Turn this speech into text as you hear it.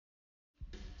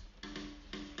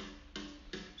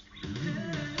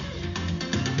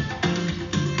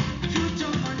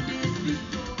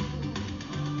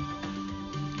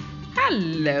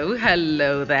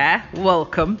Hello there.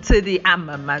 Welcome to the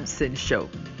Manson show.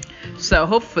 So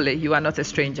hopefully you are not a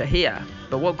stranger here,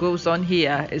 but what goes on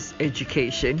here is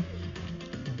education,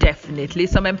 definitely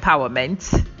some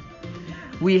empowerment.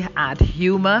 We add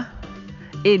humor,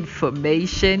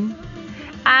 information,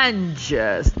 and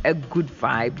just a good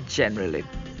vibe generally.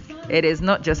 It is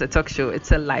not just a talk show,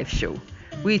 it's a live show.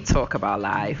 We talk about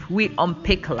life, we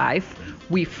unpick life,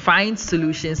 we find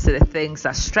solutions to the things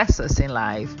that stress us in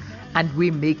life, and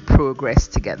we make progress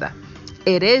together.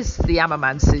 It is the Amma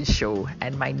Manson show,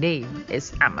 and my name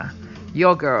is Amma,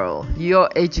 your girl, your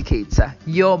educator,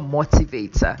 your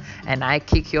motivator, and I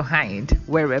kick your hind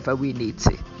wherever we need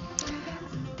to.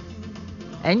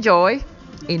 Enjoy,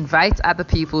 invite other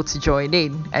people to join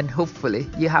in, and hopefully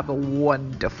you have a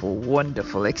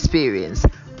wonderful experience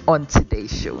on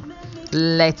today's show.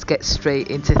 Let's get straight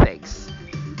into things.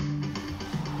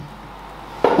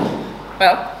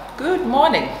 Well, good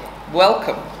morning.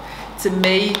 Welcome to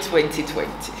May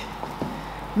 2020.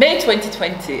 May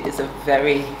 2020 is a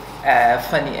very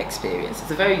funny experience.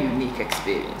 It's a very unique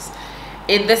experience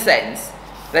in the sense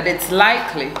that it's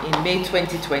likely in May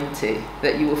 2020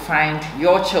 that you will find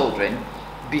your children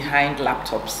behind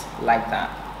laptops like that.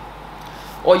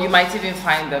 Or you might even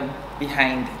find them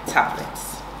behind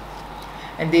tablets.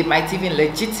 And they might even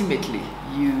legitimately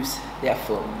use their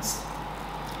phones.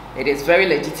 It is very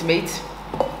legitimate.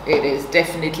 It is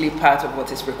definitely part of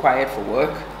what is required for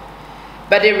work,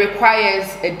 but it requires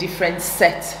a different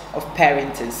set of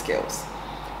parenting skills.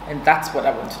 And that's what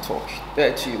I want to talk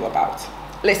to you about.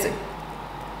 Listen,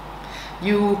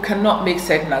 you cannot make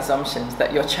certain assumptions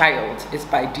that your child is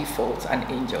by default an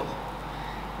angel.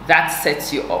 That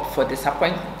sets you up for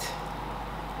disappointment.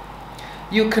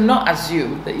 You cannot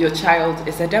assume that your child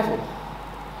is a devil.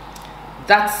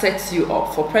 That sets you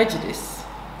up for prejudice.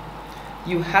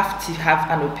 You have to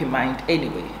have an open mind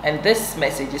anyway, and this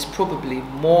message is probably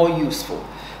more useful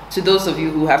to those of you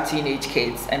who have teenage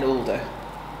kids and older.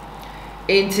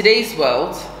 In today's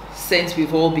world, since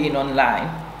we've all been online,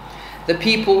 the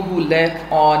people who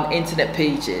lurk on internet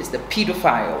pages, the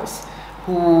pedophiles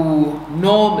who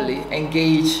normally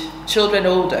engage children,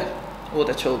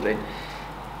 older children,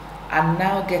 are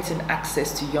now getting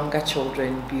access to younger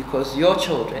children because your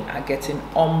children are getting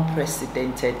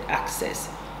unprecedented access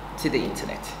to the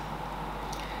internet.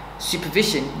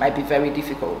 Supervision might be very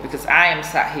difficult because I am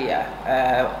sat here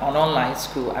on online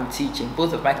school. I'm teaching.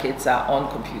 Both of my kids are on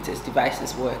computers,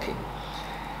 devices working.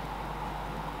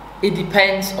 It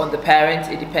depends on the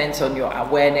parent. It depends on your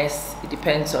awareness. It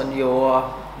depends on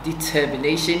your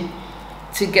determination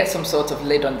to get some sort of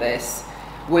lid on this,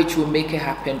 which will make it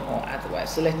happen or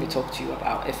otherwise. So let me talk to you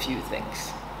about a few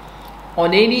things.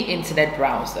 On any internet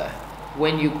browser,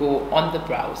 when you go on the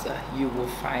browser, you will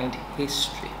find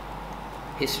history.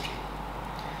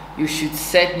 You should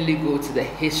certainly go to the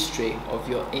history of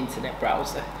your internet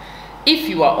browser. If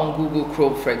you are on Google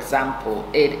Chrome, for example,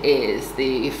 it is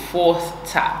the fourth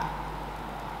tab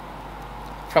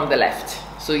from the left.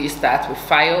 So you start with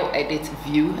File, Edit,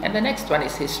 View, and the next one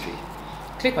is History.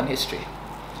 Click on History.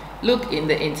 Look in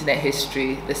the internet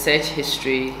history, the search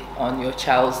history on your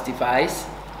child's device.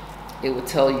 It will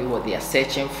tell you what they are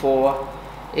searching for.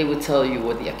 It will tell you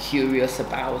what they are curious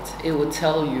about. It will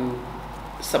tell you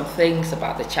some things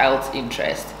about the child's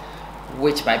interest,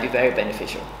 which might be very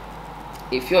beneficial.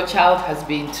 If your child has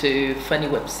been to funny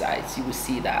websites, you will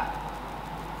see that.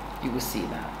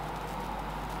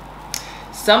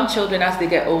 Some children, as they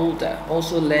get older,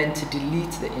 also learn to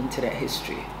delete the internet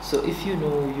history. So if you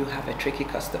know you have a tricky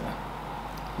customer,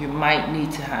 you might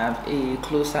need to have a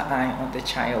closer eye on the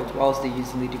child whilst they're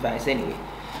using the device anyway.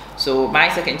 So my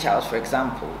second child, for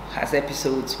example, has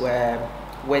episodes where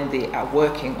when they are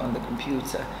working on the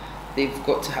computer, they've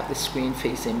got to have the screen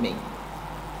facing me.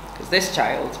 Because this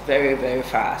child, very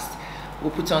fast,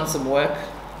 will put on some work,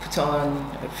 put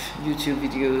on YouTube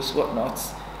videos, whatnot.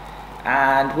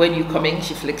 And when you come in,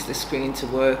 she flicks the screen to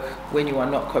work. When you are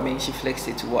not coming, she flicks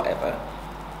it to whatever.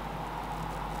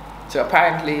 So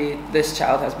apparently this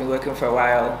child has been working for a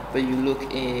while, but you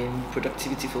look in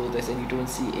productivity folders and you don't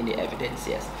see any evidence.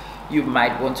 Yes, you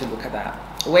might want to look at that.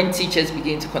 When teachers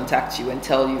begin to contact you and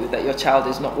tell you that your child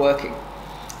is not working,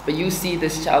 but you see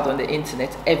this child on the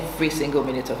internet every single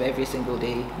minute of every single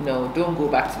day, no, don't go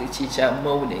back to the teacher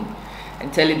moaning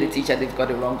and telling the teacher they've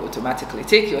got it wrong automatically.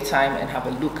 Take your time and have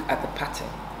a look at the pattern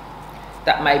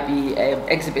that might be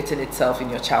exhibiting itself in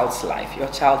your child's life. Your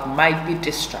child might be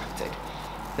distracted.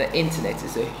 The internet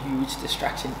is a huge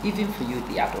distraction, even for you,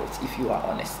 the adults, if you are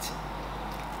honest.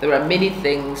 There are many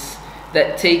things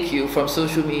that take you from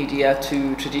social media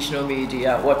to traditional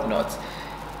media, whatnot,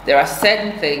 There are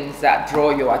certain things that draw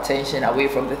your attention away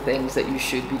from the things that you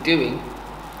should be doing.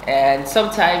 And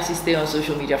sometimes you stay on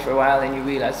social media for a while and you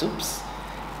realize, oops,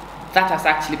 that has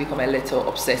actually become a little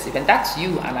obsessive. And that's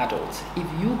you, an adult. If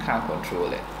you can't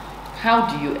control it, how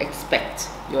do you expect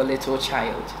your little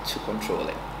child to control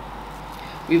it?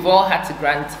 We've all had to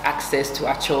grant access to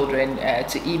our children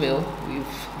to email.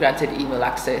 We've granted email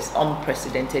access,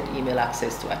 unprecedented email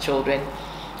access to our children.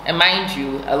 And mind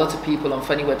you, a lot of people on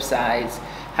funny websites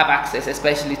have access,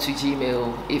 especially to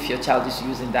Gmail, if your child is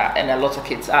using that. And a lot of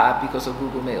kids are, because of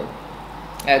Google Mail,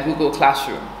 Google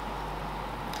Classroom.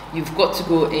 You've got to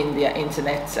go in their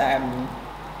internet,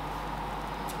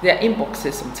 their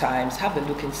inboxes sometimes, have a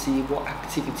look and see what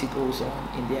activity goes on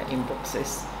in their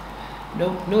inboxes.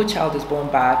 No child is born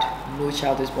bad, no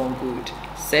child is born good.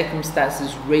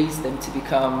 Circumstances raise them to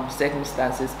become,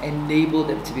 circumstances enable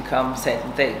them to become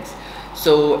certain things.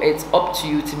 So it's up to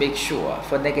you to make sure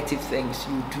for negative things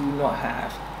you do not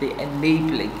have the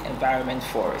enabling environment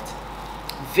for it.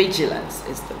 Vigilance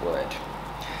is the word.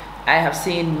 I have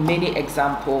seen many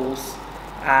examples.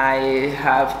 I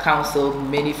have counseled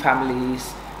many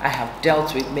families. I have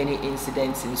dealt with many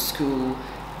incidents in school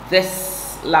this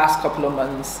last couple of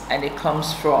months, and it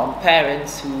comes from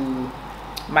parents who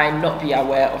might not be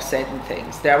aware of certain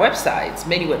things. There are websites,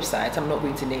 many websites, I'm not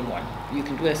going to name one. You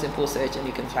can do a simple search and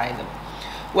you can find them,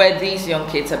 where these young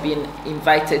kids are being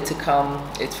invited to come.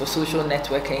 It's for social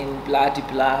networking, blah, blah,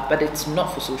 blah, but it's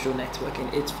not for social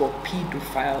networking, it's for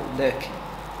pedophile lurking.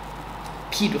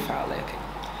 Pedophile lurking.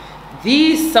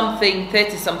 These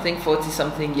 30-something,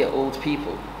 40-something year old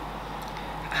people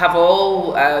have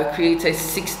all created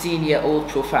 16-year-old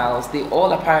profiles. They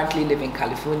all apparently live in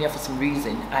California for some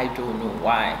reason. I don't know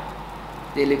why.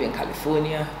 They live in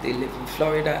California, they live in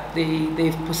Florida.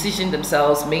 They've positioned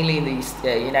themselves mainly in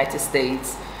the United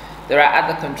States. There are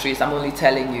other countries, I'm only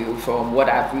telling you from what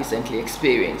I've recently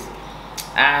experienced.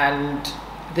 And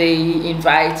they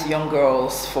invite young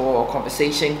girls for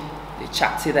conversation, they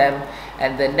chat to them,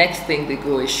 and the next thing they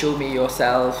go is show me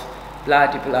yourself,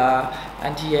 blah, blah, blah.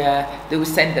 And yeah, they will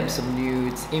send them some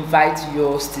nudes, invite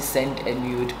yours to send a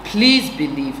nude. Please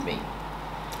believe me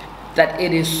that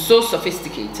it is so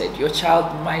sophisticated, your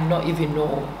child might not even know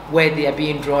where they are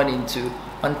being drawn into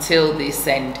until they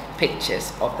send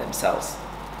pictures of themselves.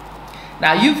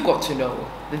 Now you've got to know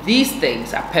that these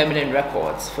things are permanent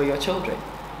records for your children.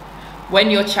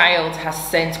 When your child has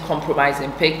sent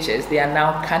compromising pictures, they are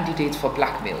now candidates for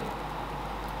blackmail.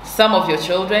 Some of your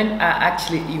children are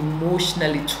actually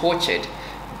emotionally tortured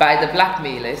by the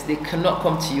blackmailers. They cannot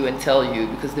come to you and tell you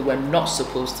because they were not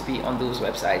supposed to be on those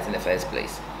websites in the first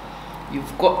place.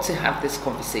 You've got to have this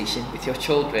conversation with your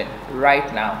children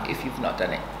right now if you've not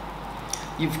done it.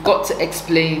 You've got to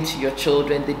explain to your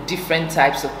children the different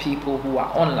types of people who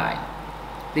are online,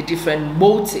 the different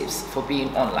motives for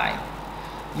being online.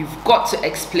 You've got to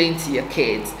explain to your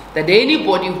kids that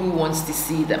anybody who wants to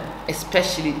see them,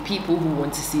 especially people who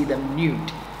want to see them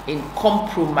nude in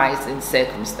compromising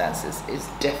circumstances, is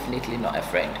definitely not a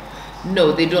friend.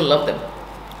 No, they don't love them.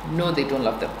 No, they don't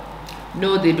love them.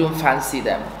 No, they don't fancy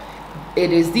them.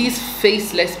 It is these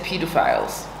faceless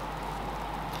pedophiles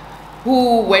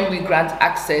who, when we grant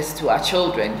access to our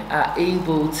children, are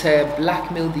able to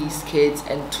blackmail these kids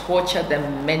and torture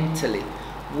them mentally,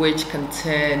 which can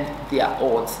turn their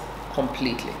odds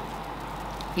completely.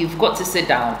 You've got to sit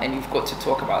down and you've got to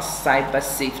talk about cyber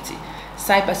safety,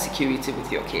 cyber security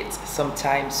with your kids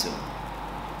sometime soon.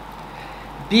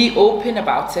 Be open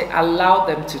about it, allow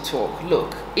them to talk.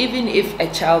 Look, even if a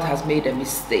child has made a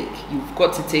mistake, you've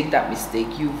got to take that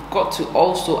mistake. You've got to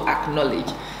also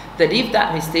acknowledge that if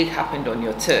that mistake happened on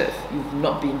your turf, you've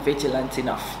not been vigilant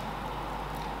enough.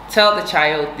 Tell the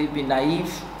child they've been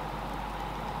naive,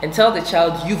 and tell the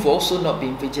child you've also not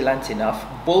been vigilant enough.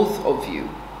 Both of you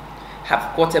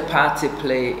have got a part to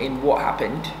play in what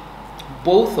happened.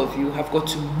 Both of you have got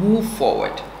to move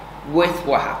forward with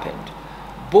what happened.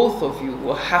 Both of you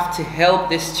will have to help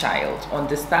this child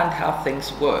understand how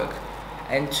things work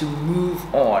and to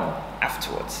move on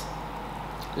afterwards.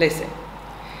 Listen,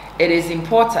 it is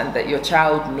important that your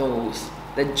child knows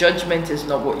that judgment is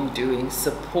not what you're doing,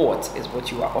 support is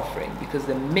what you are offering, because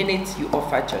the minute you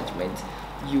offer judgment,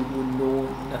 you will know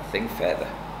nothing further.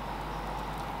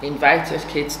 Invite your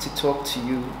kids to talk to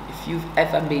you. If you've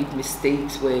ever made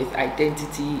mistakes with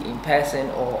identity in person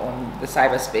or on the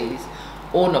cyberspace,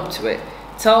 own up to it.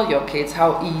 Tell your kids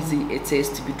how easy it is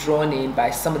to be drawn in by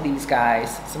some of these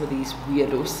guys, some of these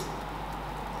weirdos.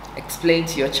 Explain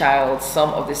to your child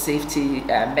some of the safety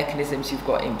mechanisms you've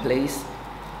got in place.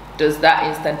 Does that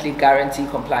instantly guarantee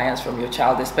compliance from your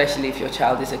child, especially if your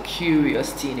child is a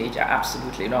curious teenager?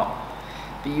 Absolutely not.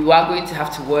 But you are going to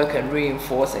have to work and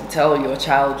reinforce and tell your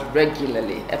child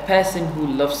regularly, a person who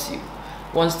loves you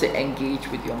wants to engage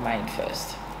with your mind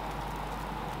first.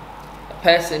 A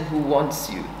person who wants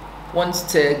you wants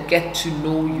to get to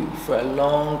know you for a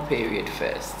long period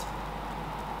first.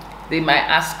 They might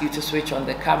ask you to switch on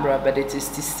the camera, but it is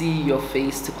to see your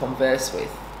face, to converse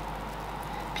with.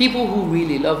 People who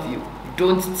really love you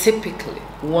don't typically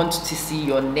want to see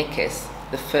your knickers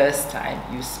the first time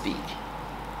you speak.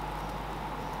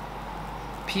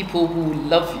 People who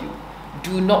love you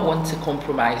do not want to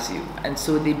compromise you, and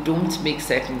so they don't make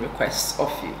certain requests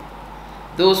of you.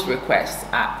 Those requests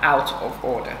are out of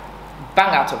order,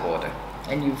 bang out of order,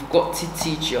 and you've got to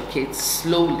teach your kids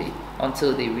slowly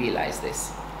until they realize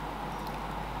this.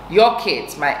 Your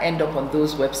kids might end up on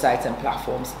those websites and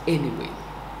platforms anyway.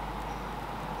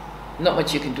 Not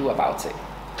much you can do about it.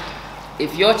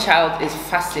 If your child is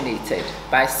fascinated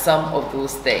by some of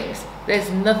those things, there's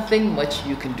nothing much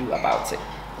you can do about it.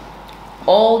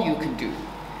 All you can do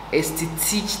is to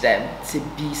teach them to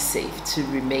be safe, to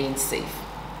remain safe,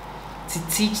 to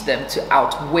teach them to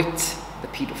outwit the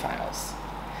pedophiles,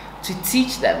 to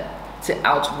teach them to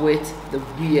outwit the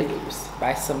weirdos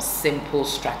by some simple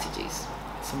strategies,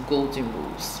 some golden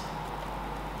rules.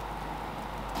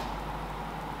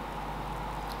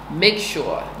 Make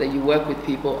sure that you work with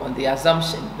people on the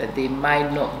assumption that they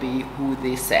might not be who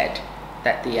they said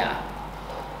that they are.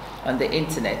 On the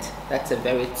internet, that's a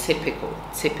very typical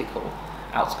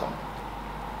outcome.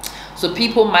 So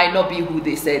people might not be who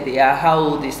they said they are, how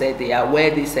old they said they are, where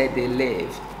they said they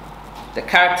live. The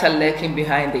character lurking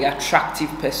behind the attractive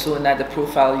persona, the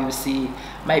profile you see,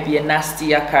 might be a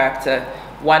nastier character,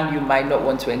 one you might not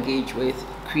want to engage with.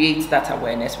 Create that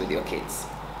awareness with your kids.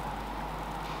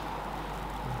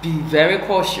 Be very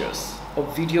cautious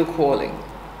of video calling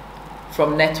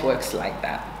from networks like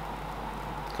that,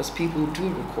 because people do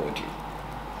record you.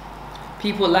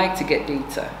 People like to get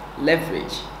data,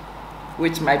 leverage,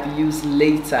 which might be used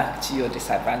later to your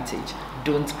disadvantage.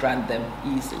 Don't grant them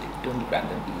easily. Don't grant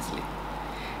them easily.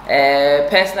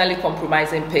 Personally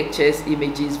compromising pictures,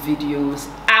 images, videos,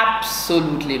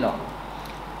 absolutely not.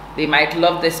 They might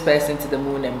love this person to the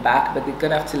moon and back, but they're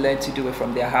gonna have to learn to do it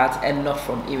from their hearts and not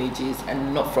from images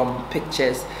and not from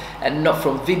pictures and not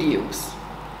from videos.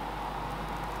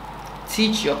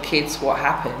 Teach your kids what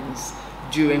happens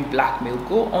during blackmail.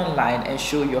 Go online and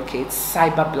show your kids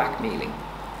cyber blackmailing.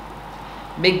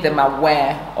 Make them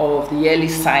aware of the early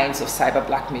signs of cyber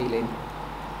blackmailing.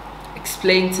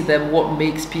 Explain to them what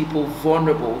makes people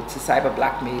vulnerable to cyber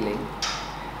blackmailing,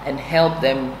 and help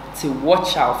them to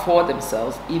watch out for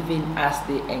themselves even as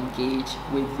they engage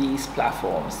with these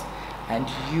platforms. And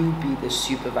you be the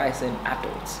supervising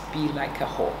adult. Be like a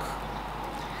hawk.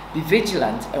 Be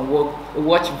vigilant and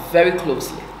watch very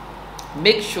closely.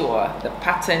 Make sure the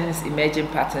patterns, emerging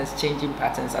patterns, changing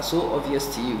patterns are so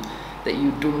obvious to you that you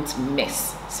don't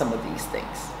miss some of these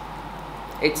things.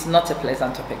 It's not a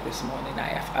pleasant topic this morning,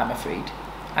 I'm afraid.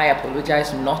 I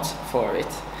apologize not for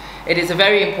it. It is a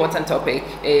very important topic.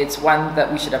 It's one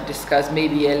that we should have discussed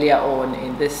maybe earlier on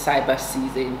in this cyber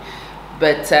season,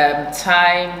 but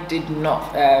time did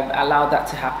not allow that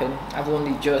to happen. I've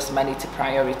only just managed to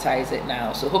prioritize it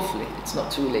now, so hopefully it's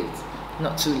not too late.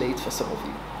 Not too late for some of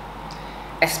you.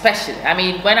 Especially, I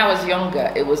mean, when I was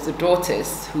younger, it was the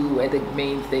daughters who were the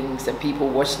main things, and people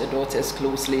watched the daughters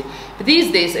closely. But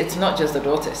these days, it's not just the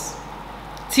daughters.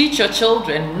 Teach your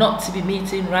children not to be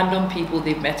meeting random people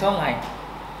they've met online,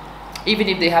 even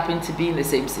if they happen to be in the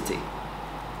same city.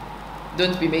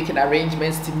 Don't be making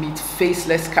arrangements to meet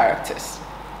faceless characters.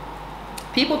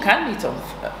 People can meet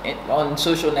on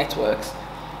social networks,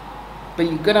 but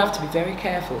you're gonna have to be very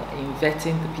careful in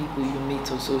vetting the people you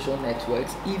meet on social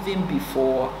networks, even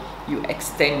before you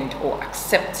extend or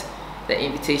accept the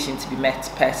invitation to be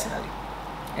met personally.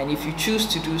 And if you choose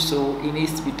to do so, it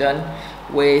needs to be done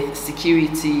with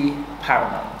security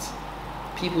paramount.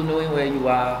 People knowing where you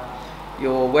are,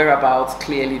 your whereabouts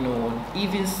clearly known,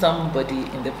 even somebody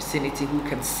in the vicinity who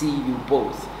can see you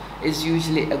both, is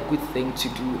usually a good thing to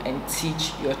do, and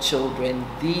teach your children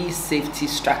these safety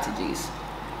strategies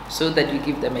so that you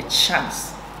give them a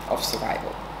chance of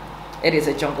survival. It is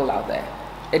a jungle out there.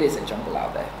 It is a jungle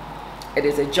out there. It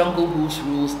is a jungle whose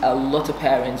rules a lot of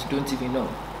parents don't even know.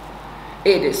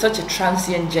 It is such a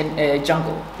transient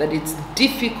jungle that it's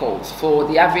difficult for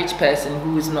the average person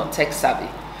who is not tech savvy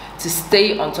to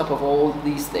stay on top of all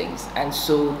these things. And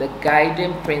so the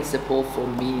guiding principle for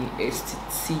me is to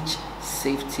teach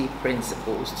safety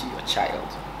principles to your child,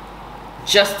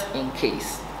 just in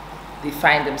case they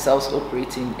find themselves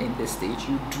operating in this stage.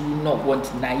 You do not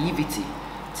want naivety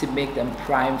to make them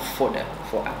prime fodder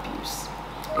for abuse.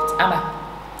 I'm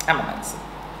a Manson.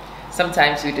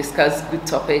 Sometimes we discuss good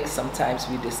topics, sometimes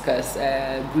we discuss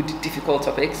good, difficult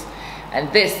topics.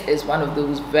 And this is one of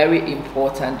those very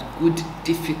important, good,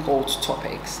 difficult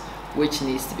topics which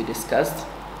needs to be discussed.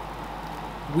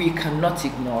 We cannot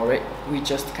ignore it, we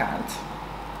just can't.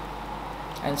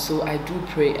 And so I do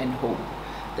pray and hope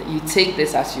that you take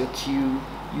this as your cue,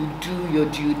 you do your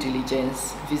due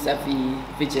diligence vis-a-vis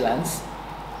vigilance,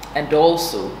 and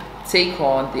also take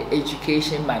on the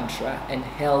education mantra and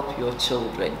help your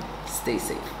children stay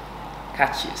safe.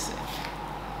 Catch you soon.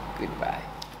 Goodbye.